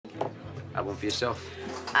Have one for yourself.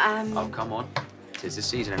 Oh, come on. 'Tis the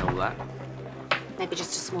season and all that. Maybe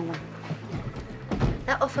just a small one.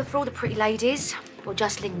 That offer for all the pretty ladies, or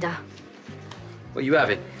just Linda? What are you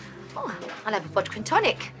having? Oh, I'll have a vodka and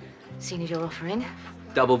tonic, seeing as you're offering.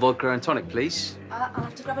 Double vodka and tonic, please. I'll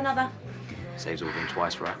have to grab another. Saves ordering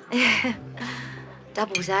twice, right?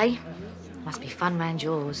 Doubles, eh? Must be fun round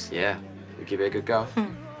yours. Yeah, we give it a good go.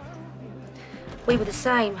 We were the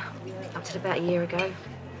same, up till about a year ago.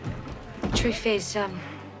 Truth is,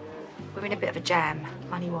 we're in a bit of a jam,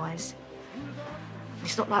 money-wise.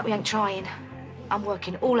 It's not like we ain't trying. I'm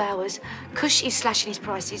working all hours. Cush is slashing his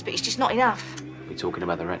prices, but it's just not enough. We're talking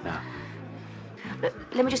about the rent now. Look,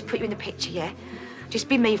 let me just put you in the picture, yeah? Just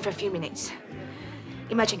be me for a few minutes.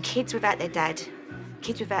 Imagine kids without their dad,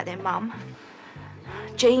 kids without their mum,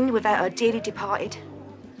 Jean without her dearly departed.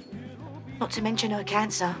 Not to mention her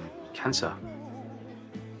cancer. Cancer?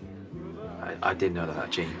 I didn't know that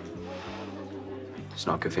about Jean. It's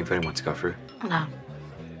not a good thing for anyone to go through. No.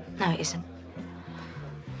 No, it isn't.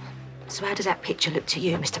 So how does that picture look to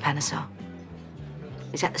you, Mr. Panesar?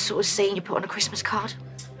 Is that the sort of scene you put on a Christmas card?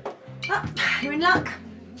 Oh, you're in luck.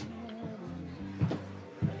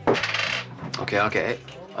 OK, I'll get it.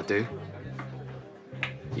 I do.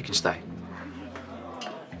 You can stay.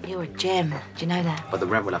 You're a gem. Do you know that? But the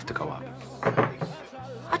rent will have to go up.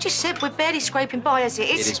 I just said we're barely scraping by as it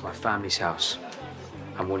is. It is my family's house.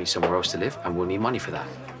 And we'll need somewhere else to live, and we'll need money for that.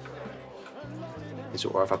 Is it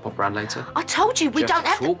all right if I pop around later? I told you, we don't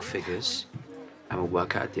have to talk figures, and we'll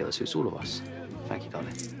work out a deal that suits all of us. Thank you,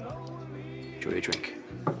 darling. Enjoy your drink.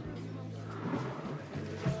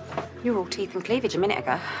 You were all teeth and cleavage a minute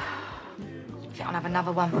ago. I think I'll have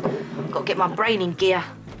another one. Got to get my brain in gear.